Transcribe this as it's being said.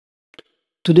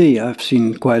Today I've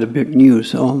seen quite a big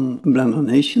news on Blender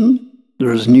Nation.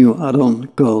 There's a new add-on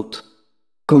called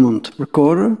Comment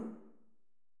Recorder.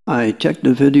 I checked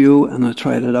the video and I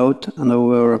tried it out, and there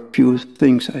were a few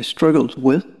things I struggled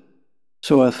with,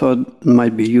 so I thought it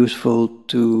might be useful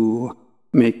to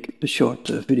make a short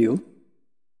video.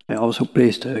 I also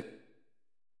placed a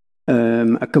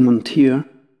comment here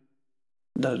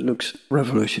that looks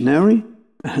revolutionary,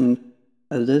 and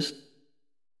it is.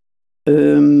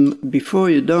 Before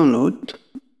you download,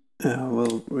 I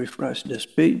will refresh this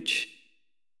page.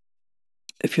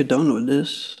 If you download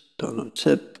this, download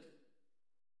zip,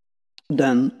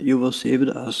 then you will save it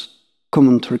as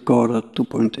Comment Recorder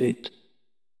 2.8,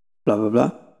 blah blah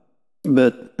blah.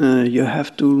 But you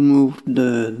have to remove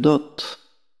the dot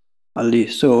at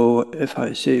least. So if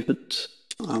I save it,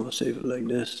 I will save it like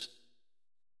this.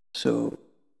 So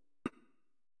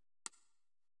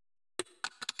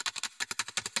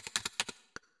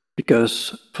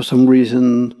because for some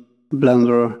reason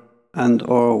Blender and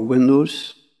or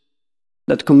Windows,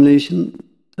 that combination,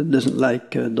 that doesn't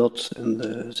like dots in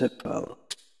the zip file.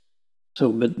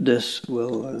 So, but this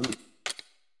will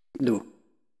do.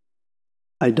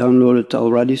 I downloaded it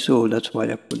already, so that's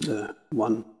why I put the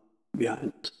one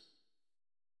behind.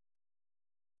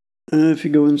 If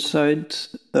you go inside,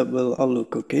 that will all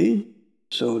look okay.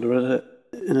 So there is an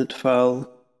init file,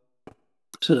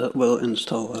 so that will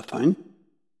install fine.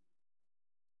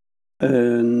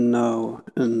 Now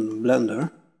in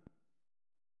Blender,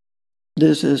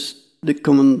 this is the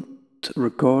Comment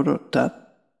Recorder tab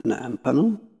in the M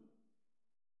panel.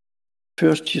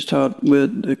 First you start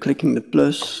with clicking the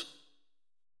plus,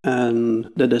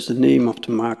 and that is the name of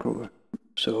the macro.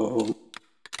 So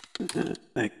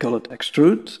I call it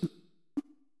extrude.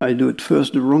 I do it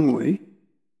first the wrong way,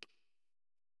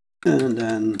 and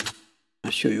then I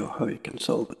show you how you can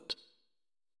solve it.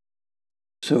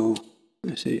 So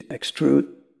I say extrude.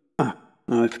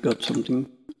 Now I forgot something.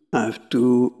 I have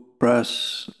to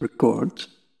press record.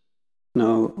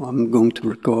 Now I'm going to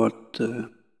record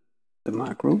the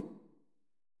macro.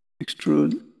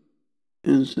 Extrude,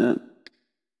 insert,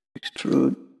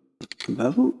 extrude,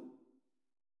 bevel,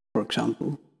 for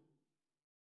example.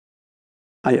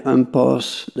 I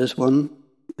unpause this one,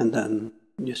 and then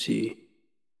you see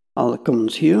all the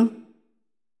comments here.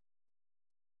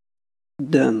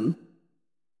 Then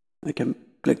I can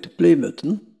click the play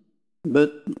button,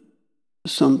 but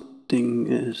something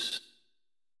is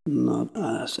not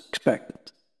as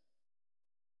expected.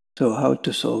 So how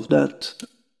to solve that?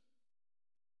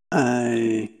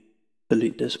 I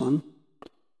delete this one.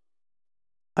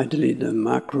 I delete the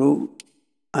macro,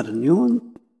 add a new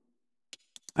one.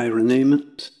 I rename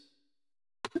it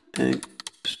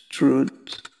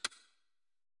extrude.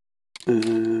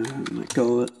 I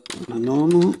call it a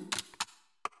normal.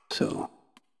 So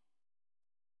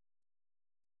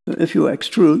if you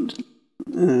extrude,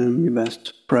 you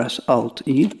best press Alt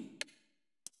E.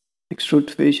 Extrude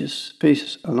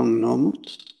faces along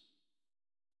normals.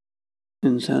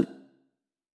 Insert.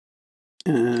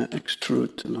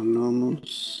 Extrude along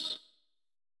normals.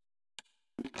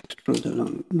 Extrude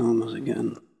along normals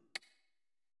again.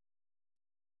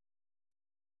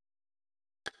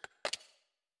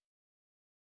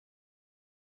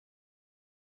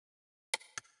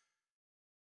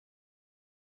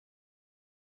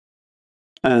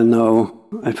 And now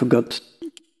I forgot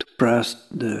to press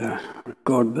the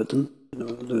record button. I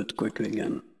will do it quickly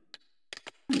again.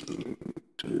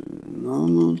 To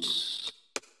normals.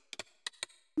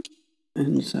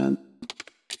 Insert.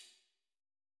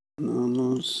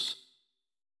 Normals.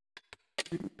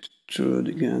 Extrude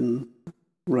again.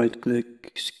 Right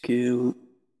click, scale.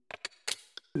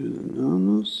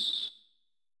 Normals.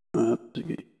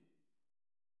 Okay.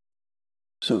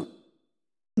 So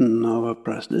now I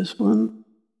press this one.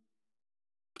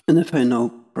 And if I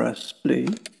now press play,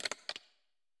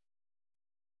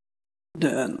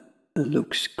 then it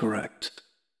looks correct.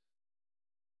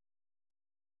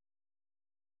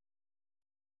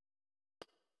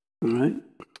 Alright,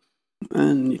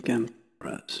 and you can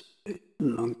press play a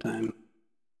long time.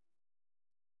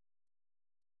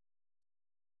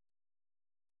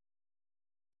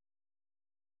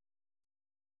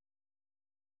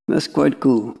 That's quite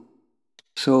cool.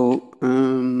 So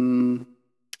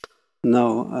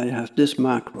now I have this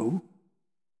macro,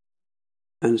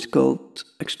 and it's called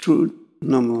extrude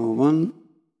number 1,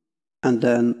 and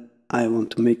then I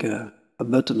want to make a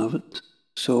button of it.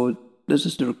 So this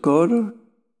is the recorder.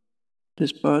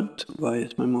 This part, why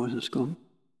is my mouse gone?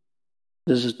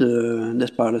 This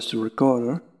part is the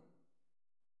recorder,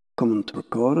 comment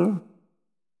recorder.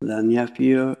 Then you have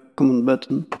here comment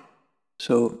button.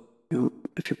 So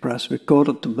if you press record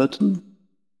at the button,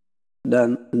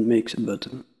 then it makes a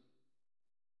button.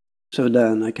 So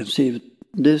then I can save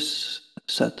this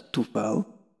set to file,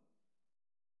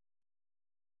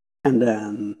 and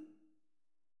then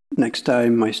next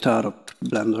time I start up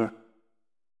Blender,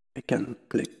 I can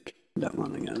click that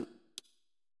one again.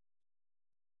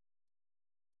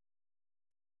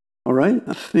 Alright,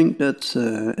 I think that's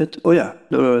it. Oh yeah,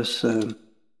 there was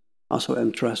also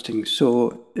interesting.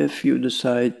 So if you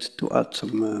decide to add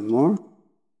some more,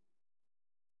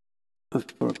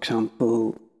 for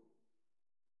example,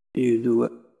 you do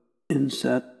an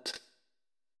inset,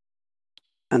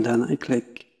 and then I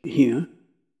click here,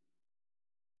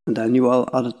 and then you will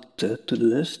add it to the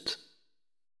list,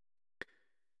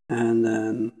 and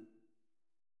then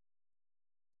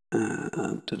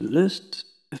add to the list.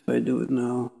 If I do it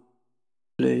now,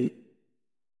 play.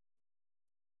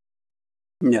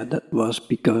 Yeah, that was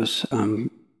because I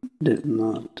did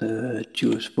not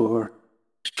choose for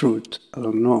extrude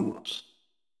along normals.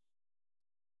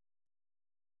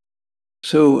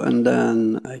 So, and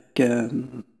then I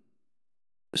can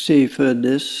save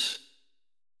this,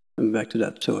 and back to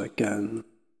that, so I can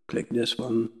click this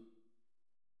one,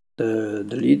 the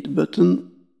delete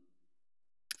button,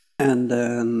 and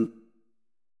then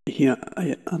here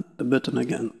I add the button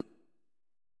again.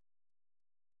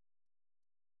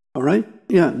 Alright,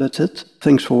 yeah, that's it.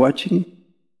 Thanks for watching,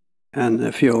 and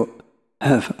if you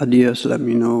have ideas, let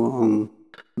me know on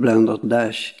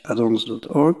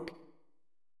blender-addons.org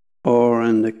or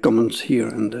in the comments here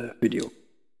in the video.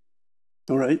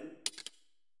 Alright.